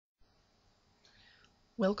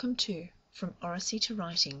Welcome to From Oracy to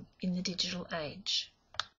Writing in the Digital Age.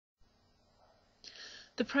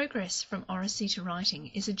 The progress from oracy to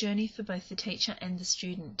writing is a journey for both the teacher and the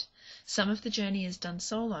student. Some of the journey is done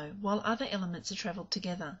solo, while other elements are travelled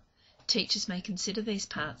together. Teachers may consider these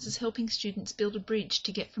parts as helping students build a bridge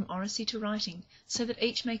to get from oracy to writing so that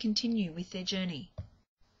each may continue with their journey.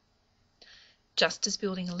 Just as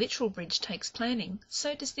building a literal bridge takes planning,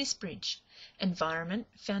 so does this bridge. Environment,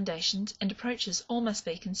 foundations and approaches all must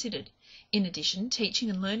be considered. In addition, teaching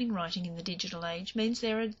and learning writing in the digital age means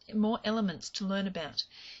there are more elements to learn about,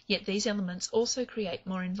 yet these elements also create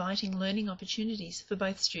more inviting learning opportunities for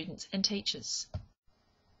both students and teachers.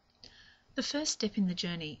 The first step in the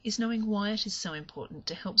journey is knowing why it is so important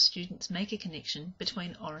to help students make a connection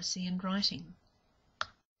between oracy and writing.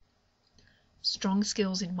 Strong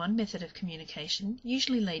skills in one method of communication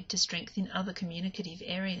usually lead to strength in other communicative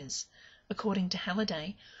areas. According to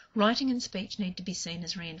Halliday, writing and speech need to be seen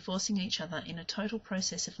as reinforcing each other in a total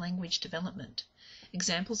process of language development.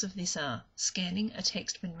 Examples of this are scanning a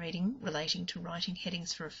text when reading relating to writing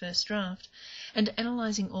headings for a first draft, and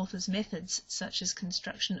analysing authors' methods such as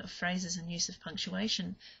construction of phrases and use of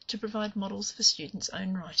punctuation to provide models for students'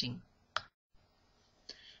 own writing.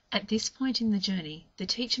 At this point in the journey, the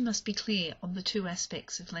teacher must be clear on the two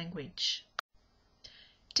aspects of language.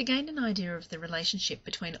 To gain an idea of the relationship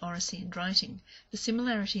between oracy and writing, the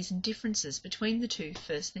similarities and differences between the two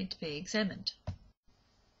first need to be examined.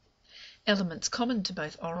 Elements common to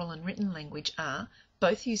both oral and written language are: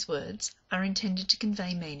 both use words, are intended to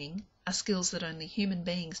convey meaning, are skills that only human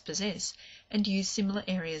beings possess, and use similar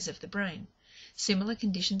areas of the brain. Similar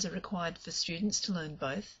conditions are required for students to learn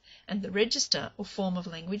both, and the register or form of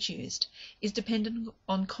language used is dependent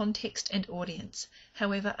on context and audience,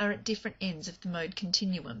 however are at different ends of the mode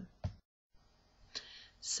continuum.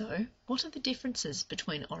 So, what are the differences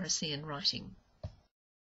between oracy and writing?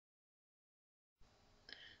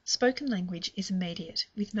 Spoken language is immediate,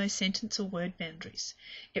 with no sentence or word boundaries.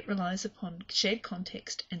 It relies upon shared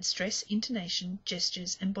context and stress intonation,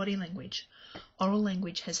 gestures and body language. Oral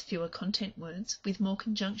language has fewer content words, with more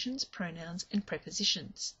conjunctions, pronouns and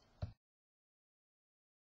prepositions.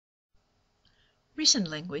 Written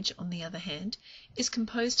language, on the other hand, is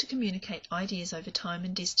composed to communicate ideas over time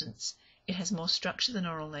and distance. It has more structure than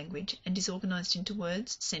oral language and is organised into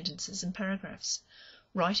words, sentences and paragraphs.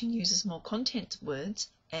 Writing uses more content words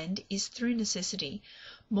and is, through necessity,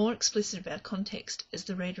 more explicit about context, as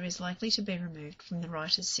the reader is likely to be removed from the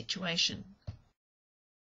writer's situation.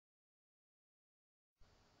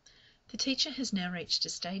 The teacher has now reached a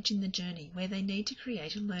stage in the journey where they need to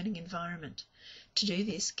create a learning environment. To do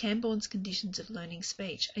this, Camborne's conditions of learning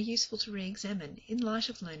speech are useful to re-examine in light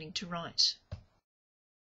of learning to write.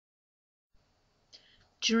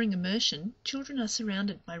 During immersion, children are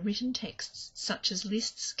surrounded by written texts such as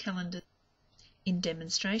lists, calendars. In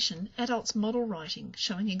demonstration, adults model writing,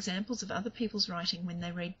 showing examples of other people's writing when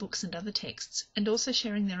they read books and other texts, and also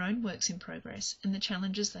sharing their own works in progress and the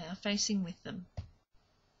challenges they are facing with them.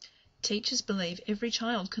 Teachers believe every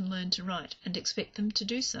child can learn to write and expect them to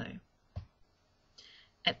do so.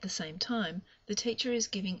 At the same time, the teacher is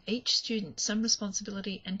giving each student some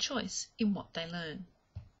responsibility and choice in what they learn.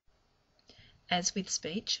 As with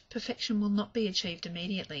speech, perfection will not be achieved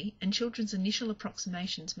immediately, and children's initial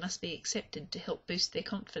approximations must be accepted to help boost their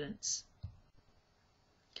confidence.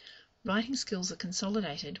 Writing skills are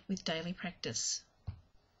consolidated with daily practice.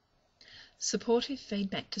 Supportive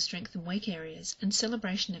feedback to strengthen weak areas and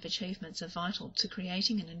celebration of achievements are vital to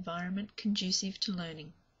creating an environment conducive to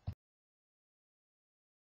learning.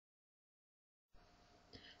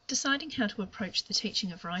 Deciding how to approach the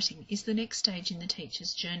teaching of writing is the next stage in the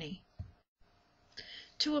teacher's journey.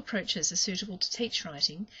 Two approaches are suitable to teach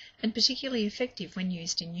writing and particularly effective when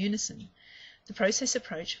used in unison. The process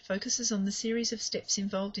approach focuses on the series of steps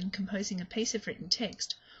involved in composing a piece of written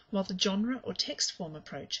text, while the genre or text form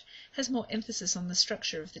approach has more emphasis on the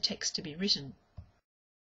structure of the text to be written.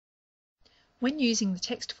 When using the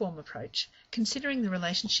text form approach, considering the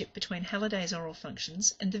relationship between Halliday's oral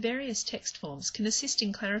functions and the various text forms can assist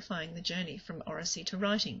in clarifying the journey from oracy to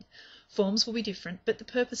writing. Forms will be different, but the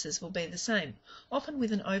purposes will be the same, often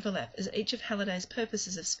with an overlap, as each of Halliday's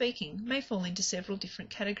purposes of speaking may fall into several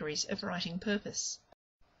different categories of writing purpose.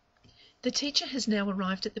 The teacher has now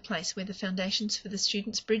arrived at the place where the foundations for the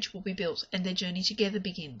student's bridge will be built and their journey together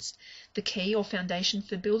begins. The key or foundation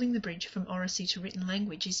for building the bridge from oracy to written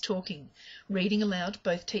language is talking, reading aloud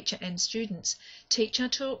both teacher and students, teacher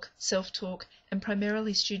talk, self-talk, and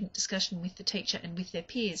primarily student discussion with the teacher and with their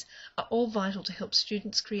peers are all vital to help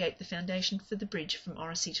students create the foundation for the bridge from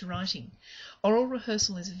oracy to writing. Oral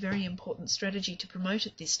rehearsal is a very important strategy to promote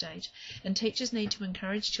at this stage, and teachers need to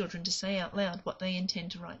encourage children to say out loud what they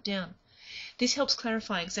intend to write down. This helps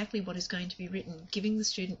clarify exactly what is going to be written, giving the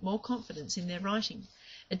student more confidence in their writing.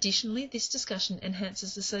 Additionally, this discussion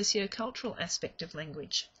enhances the socio-cultural aspect of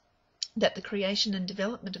language, that the creation and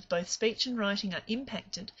development of both speech and writing are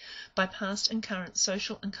impacted by past and current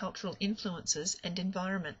social and cultural influences and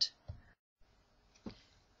environment.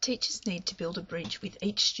 Teachers need to build a bridge with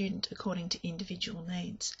each student according to individual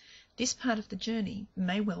needs. This part of the journey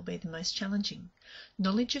may well be the most challenging.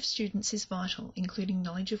 Knowledge of students is vital, including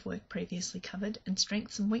knowledge of work previously covered and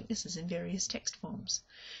strengths and weaknesses in various text forms.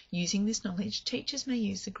 Using this knowledge, teachers may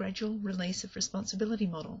use the gradual release of responsibility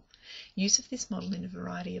model. Use of this model in a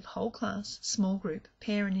variety of whole class, small group,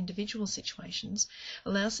 pair and individual situations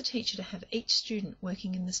allows the teacher to have each student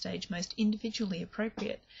working in the stage most individually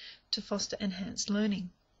appropriate to foster enhanced learning.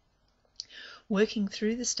 Working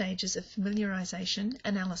through the stages of familiarisation,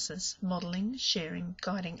 analysis, modelling, sharing,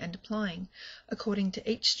 guiding and applying according to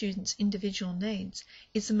each student's individual needs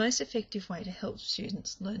is the most effective way to help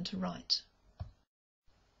students learn to write.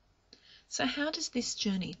 So how does this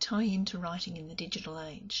journey tie into writing in the digital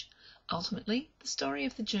age? Ultimately, the story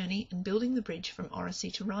of the journey and building the bridge from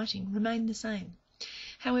oracy to writing remain the same.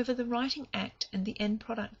 However, the writing act and the end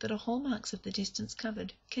product that are hallmarks of the distance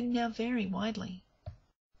covered can now vary widely.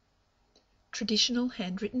 Traditional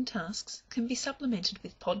handwritten tasks can be supplemented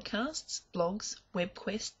with podcasts, blogs, web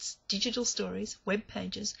quests, digital stories, web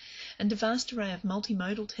pages, and a vast array of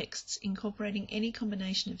multimodal texts incorporating any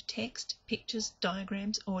combination of text, pictures,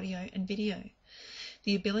 diagrams, audio, and video.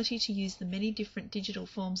 The ability to use the many different digital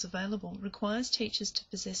forms available requires teachers to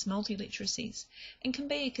possess multiliteracies and can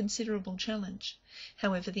be a considerable challenge.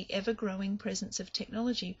 However, the ever-growing presence of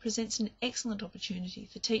technology presents an excellent opportunity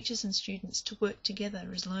for teachers and students to work together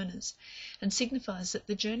as learners and signifies that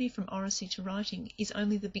the journey from oracy to writing is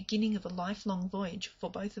only the beginning of a lifelong voyage for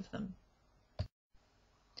both of them.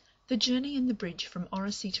 The journey and the bridge from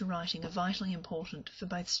oracy to writing are vitally important for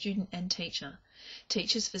both student and teacher.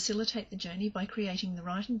 Teachers facilitate the journey by creating the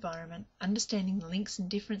right environment, understanding the links and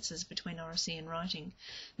differences between oracy and writing,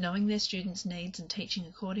 knowing their students' needs and teaching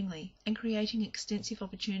accordingly, and creating extensive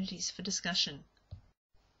opportunities for discussion.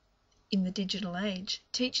 In the digital age,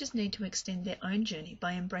 teachers need to extend their own journey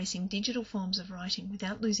by embracing digital forms of writing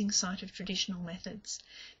without losing sight of traditional methods.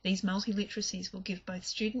 These multiliteracies will give both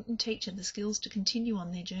student and teacher the skills to continue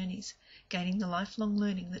on their journeys, gaining the lifelong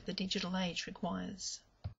learning that the digital age requires.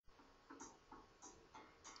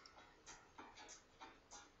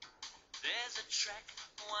 There's a track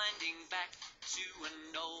winding back to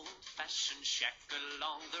an old-fashioned shack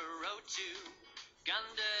along the road to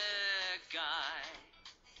Gundagai.